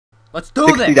Let's do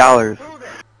this! $60.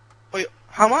 Wait,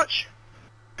 how much?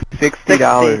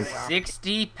 $60.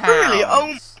 60 pounds. Really?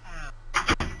 Oh.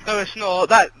 No, it's not.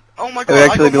 That. Oh my god. It would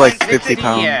actually be like 50 60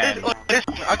 pounds. yen.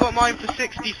 Listen, I got mine for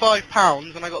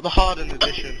 £65, and I got the hardened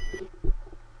edition.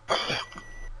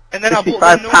 And then I bought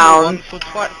the normal one for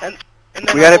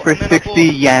We got it for 60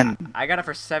 yen. I got it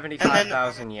for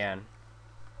 75,000 yen.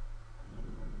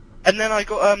 And then I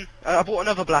got I bought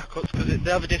another Black Ops because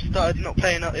the other disc started not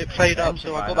playing up. It played up,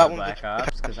 so I got that one. Black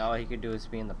Ops, because all he could do is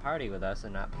be in the party with us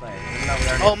and not play.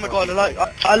 Oh my god,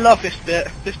 I love this bit.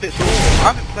 This bit's awesome.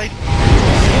 I haven't played.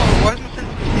 Oh, why is my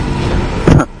sensitivity?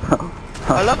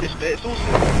 I love this bit. It's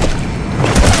awesome.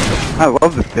 I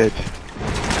love this bitch.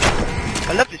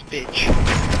 I love this bitch.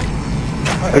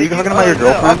 Are you talking about your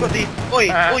girlfriend? I've got the. Oi,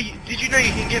 did you know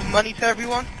you can give money to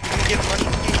everyone? You can give money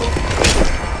to people.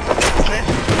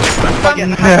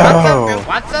 No.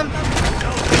 What's them?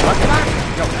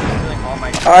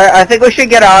 Alright, I think we should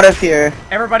get out of here.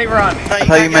 Everybody run. I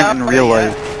thought you meant in real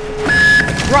life.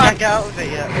 Run. Can't get out of it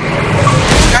yet.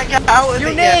 Can't get out of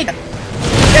it yet.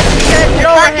 Get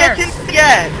over here. Get in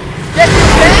yet. Yes, you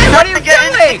can. What are you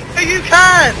doing? No, you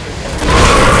can.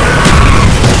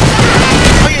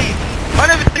 Oh yeah, I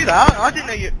never do that. I didn't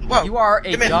know you. Well, you are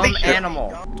a dumb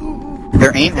animal.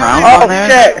 There ain't rounds Oh on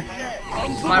there? shit!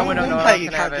 My window, no, you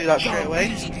can't do that straight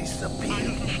away.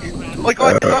 Oh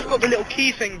guys, I've got the little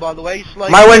key thing by the way. It's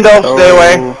like My window, stay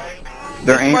away.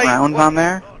 There ain't rounds on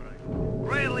there?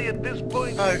 Really, at this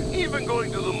point, No. even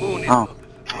going to the moon is Oh.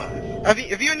 Have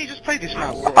you only just played this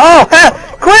map? Oh, hell!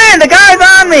 Quinn, the guy's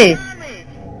on me!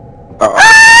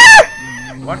 Ah!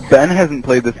 Ben hasn't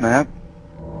played this map.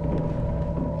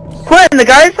 Quinn, the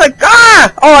guy's like,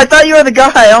 ah! Oh, I thought you were the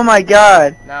guy, oh my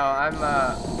god. No, I'm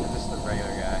just the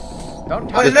regular guy. Don't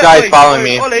touch This me. guy's following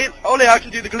me. Ollie, I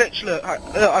can do the glitch. Look,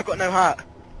 I've got no hat.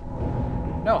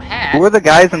 No hat. Who are the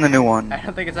guys in the new one? I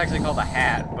don't think it's actually called a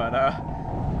hat, but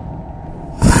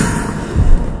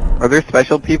Are there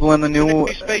special people in the new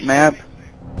map?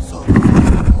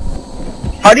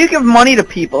 How do you give money to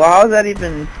people? How is that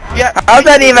even... Yeah. How's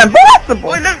that even possible?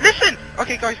 Wait, no, listen.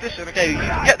 Okay, guys, listen. Okay, you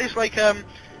can get this like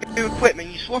new equipment.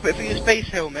 You swap it for your space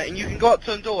helmet, and you can go up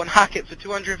to the door and hack it for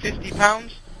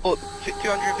 £250 or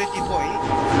 250 points.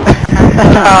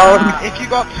 If you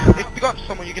got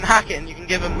someone, you can hack it and you can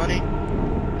give them money.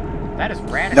 that is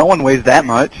radical. No one weighs that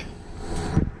much.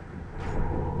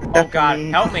 Oh god,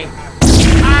 help me.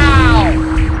 Ow!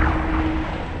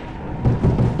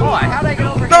 Oh, how'd I get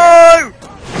over here? No!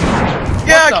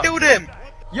 Yeah, What I the- killed him.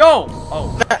 Yo!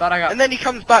 Oh, thought I got... And then he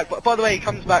comes back. By the way, he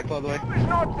comes back. By the way. It's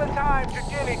not the time to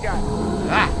dilly-dally.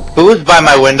 Ah! Who's by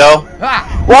my window? Ah!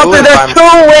 Walter, there's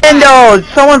two windows!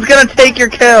 Someone's gonna take your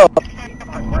kill!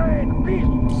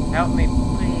 Help me,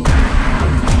 please.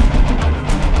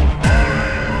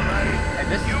 Hey,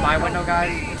 this is my window,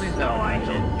 guys. Please don't.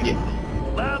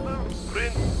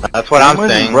 That's what I'm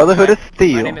saying. Brotherhood of My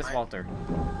Steel. name is Walter.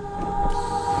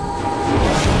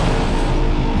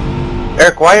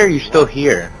 Eric, why are you still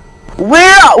here?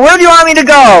 Where do you want me to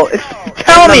go?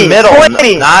 Tell In me! the middle, Point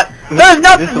me! not... There's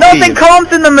nothing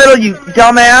comes in the middle, you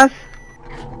dumbass!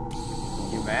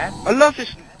 You mad? I love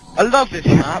this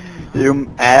map.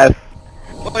 You ass.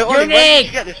 Wait, Ollie, when did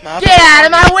you get this map? Get out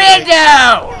of my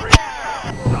window!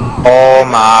 Oh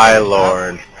my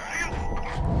lord.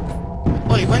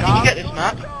 Ollie, when did you get this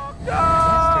map?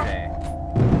 Yesterday.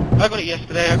 I got it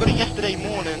yesterday. I got it yesterday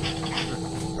morning.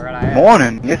 Where did I at?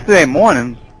 Morning. Yesterday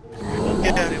morning.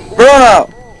 Yeah. Bruno!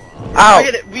 I Ow!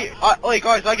 get it. Oi,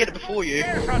 guys, I get it before you.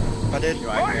 I did. Do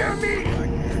I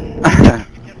care?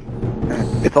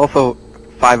 It's also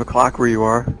 5 o'clock where you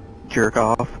are. Jerk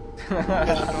off. 10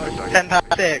 past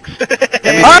 6.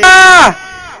 Ah!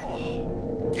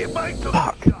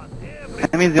 Fuck.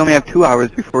 That means you only have 2 hours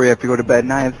before you have to go to bed,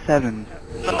 and I have 7.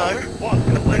 No, I can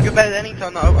go to bed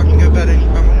anytime. No, I can go to bed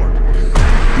anytime I want.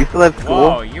 You still have school?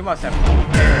 Whoa, you must have cool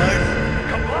hair.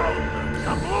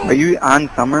 Are you on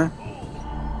summer?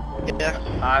 Yeah.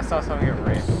 I saw someone get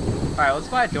raped. Alright, let's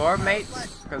buy a door,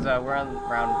 mates. Because we're on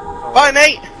round 4. Bye,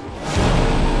 mate.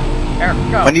 Eric,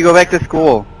 go. When do you go back to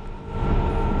school?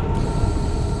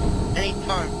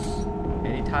 Anytime.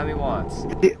 Anytime he wants.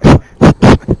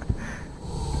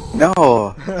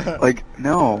 No. Like,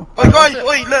 no. Oh, guys,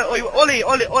 oi, look, oi,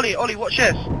 Ollie, watch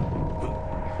this.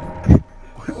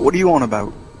 What are you on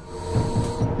about?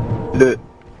 Look.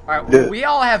 Alright, we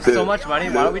all have so much money,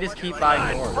 why don't we just keep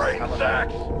buying doors? How about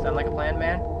that? Sound like a plan,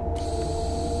 man?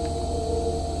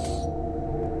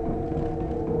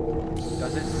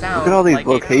 Does it sound Look at all these like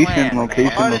a plan,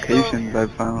 locations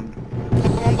I've found.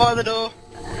 Come on by the door.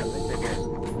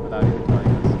 Without even telling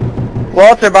us.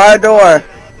 Walter, by a door!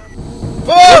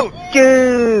 Whoa!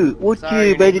 Dude! you? What Sorry,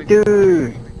 you better Nick.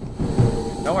 do?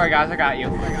 Don't worry, guys. I got you.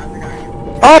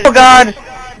 Oh god!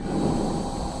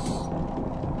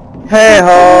 Hey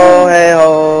ho, hey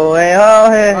ho, hey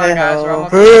ho, hey Come on, hey guys, we're ho.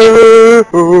 almost- Hey,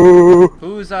 ho.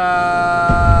 Who's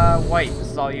white? This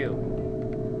is all you.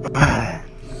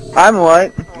 I'm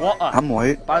white. What? I'm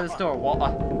white. By the store.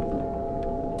 What?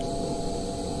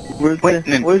 Where's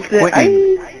Quentin. where's the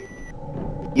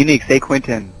Quentin. Unique, say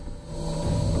Quentin.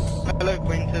 Hello,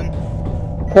 Quentin.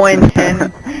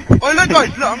 Quentin. Oh, look, guys,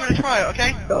 look, I'm gonna try it,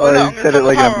 okay? Oh, look, you I'm gonna said turn it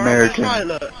like the an power on, American. I'm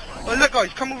gonna try it, look. Oh, look, guys,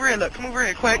 come over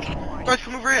here, quick. Guys,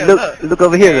 come over here, Look, look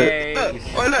over here. Hey, Look, you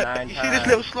oh, look, 9 you see this times.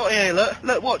 little slot here,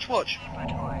 look, watch.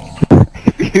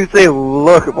 If you say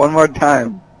look one more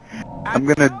time, I'm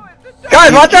gonna.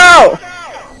 Guys, watch out!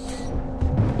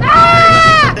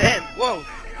 Damn, whoa.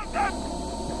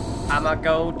 I'ma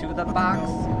go to the box.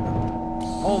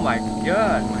 Oh my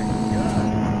god.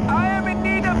 I am in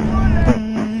need of bullets.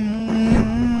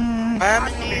 I'm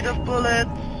in need of bullets.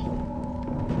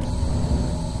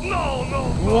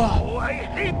 No, I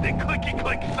hate the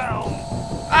clicky-click sound.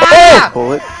 Ah!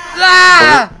 Bullet.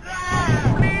 Ah!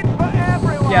 Bleed for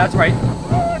everyone. Yeah, that's right.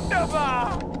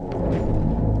 Wunderbar.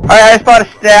 Alright, I spot a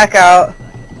stack out.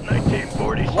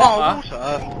 1947. Oh, Uh-uh.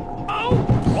 water. Oh,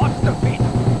 what's the beat?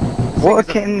 What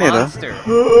This thing's a Quintanilla? monster.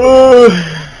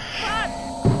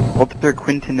 Walter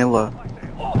Quintanilla.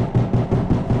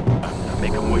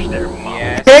 Make them wish their mom.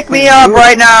 Yes. Pick me up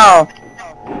right now!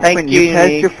 Thank When you, you passed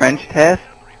Unique. your French test,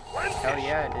 Hell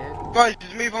yeah, I did. Guys,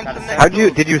 just move on to the next how'd you,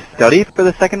 door. did you study for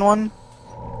the second one?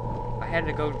 I had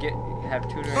to go have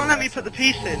tutoring. It's not letting me lessons. put the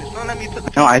piece in, it's not letting me put the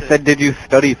piece No, I in. said did you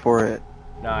study for it?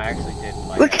 No, I actually didn't.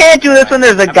 Like We it. can't do this when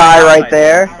there's a At my guy house I right did,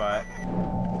 there. But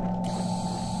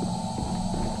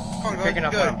Come on, guys, picking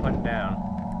up what I'm go. putting down.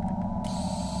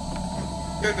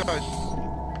 Go,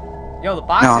 guys. Yo, the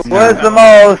box No, is no. Where's the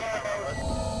most?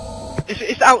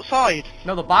 It's outside.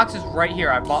 No, the box is right here.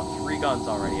 I bought 3 guns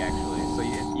already, actually. So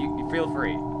you feel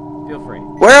free. Feel free.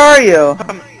 Where are you?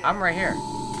 I'm right here.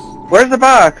 Where's the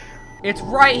box? It's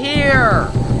right here!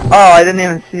 Oh, I didn't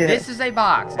even see it. This is a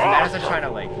box, and that is a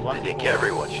China Lake. I Lucky think boy.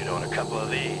 everyone should own a couple of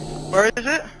these. Where is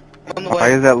it? On the Why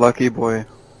way. is that lucky boy?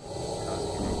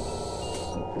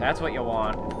 That's what you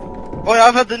want. Oh, yeah,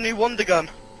 I've had the new Wonder Gun.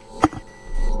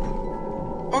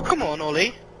 Oh, come on,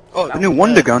 Ollie. Oh, The new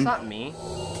Wonder It's Gun? not me.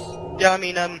 Yeah, I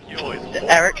mean,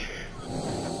 Eric.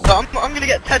 So I'm gonna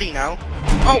get Teddy now.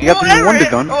 Oh, You got oh, the new Wonder Eric!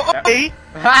 Gun? Oh, Ollie!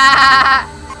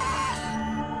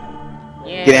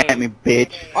 Yay. Get at me,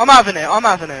 bitch. I'm having it.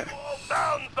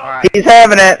 Alright. He's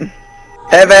having it.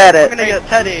 Have at I'm it. gonna get You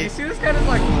Teddy. see this guy just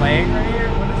like playing right here?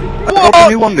 What is he doing? I got the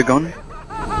new Wonder Gun.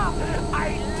 I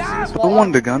love The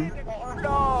Wonder Gun.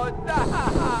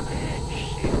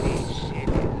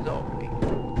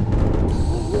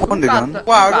 Wonder got Gun. the-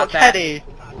 Wow, I Who got that? Teddy.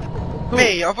 Who?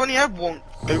 Me, I've only had one.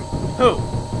 Who?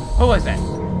 Who is it?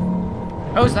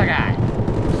 Who's the guy?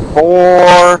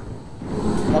 4.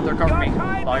 Walter, cover me.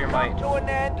 With all your might. to an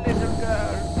end, little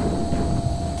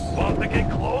girl. Want to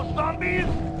get close, zombies?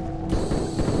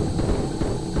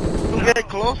 We'll get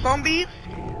close, zombies.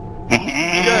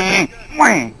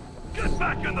 Wah. Get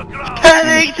back in the ground.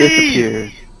 1080!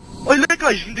 Disappears. Oh, look,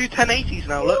 guys, you can do 1080s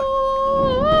now,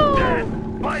 look.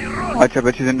 Dead by rush. Watch, I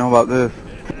bet you didn't know about this.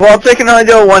 Well, I can only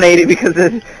do a 180 because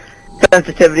the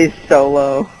sensitivity is so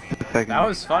low. Just a second. That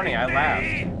was funny. I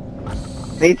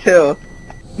laughed. Me too.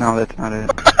 No, that's not it.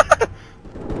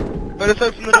 But let's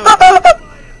open the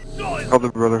door. It's called the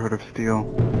Brotherhood of Steel.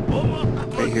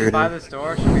 Right here it Buy is. the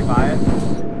store? Should we buy it?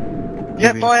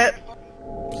 Yeah, Maybe. buy it.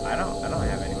 I don't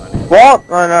have any money. Walt,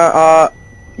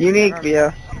 Unique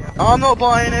via. I'm not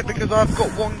buying it because I've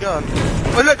got one gun.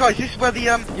 Oh, look, guys, this is where the,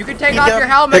 You can take You off don't- your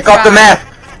helmet. Take off the mask.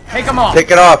 Take them off. Take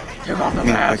it off. Take off the I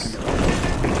mean, mask.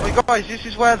 Oh, guys, this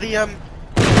is where the, hacker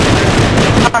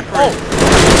Oh! is.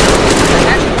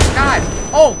 God!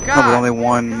 Oh No, but God! only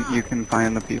one you can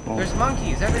find the people. There's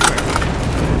monkeys everywhere.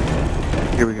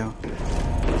 Here we go.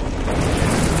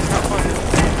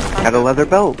 Got a leather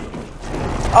belt.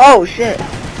 Oh shit.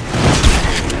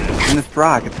 And this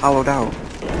rock, it's hollowed out.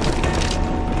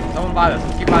 Someone buy this.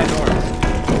 Let's keep buying doors.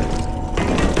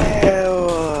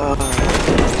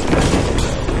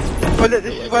 Oh, look,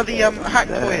 this is where the, hack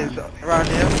toy is around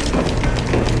here.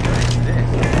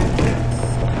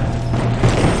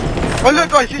 Oh,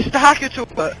 look, guys, this is the hacker tool.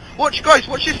 Watch, guys,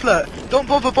 watch this, look. Don't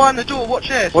bother buying the door, watch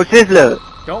this. What's this look?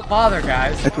 Don't bother,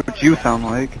 guys. That's what you sound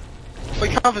like.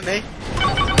 Wait, cover me.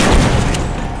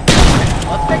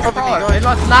 Let's make a Cover me, crawler. guys.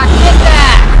 Let's not get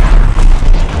that!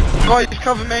 Guys,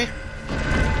 cover me.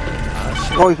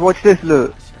 Boys, watch this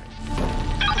look.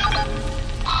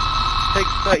 Takes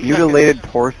 30 Mutilated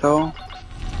seconds. torso.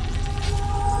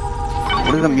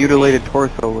 What does a mutilated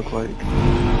torso look like?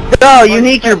 No, you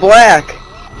need your black.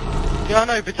 Yeah, I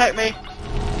know, protect me.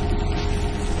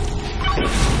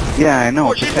 Yeah, I know.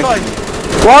 Watch this, protect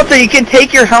guys. me. Walter, you can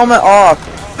take your helmet off.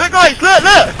 Look, guys, look,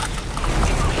 look!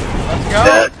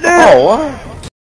 Let's go. Oh, what?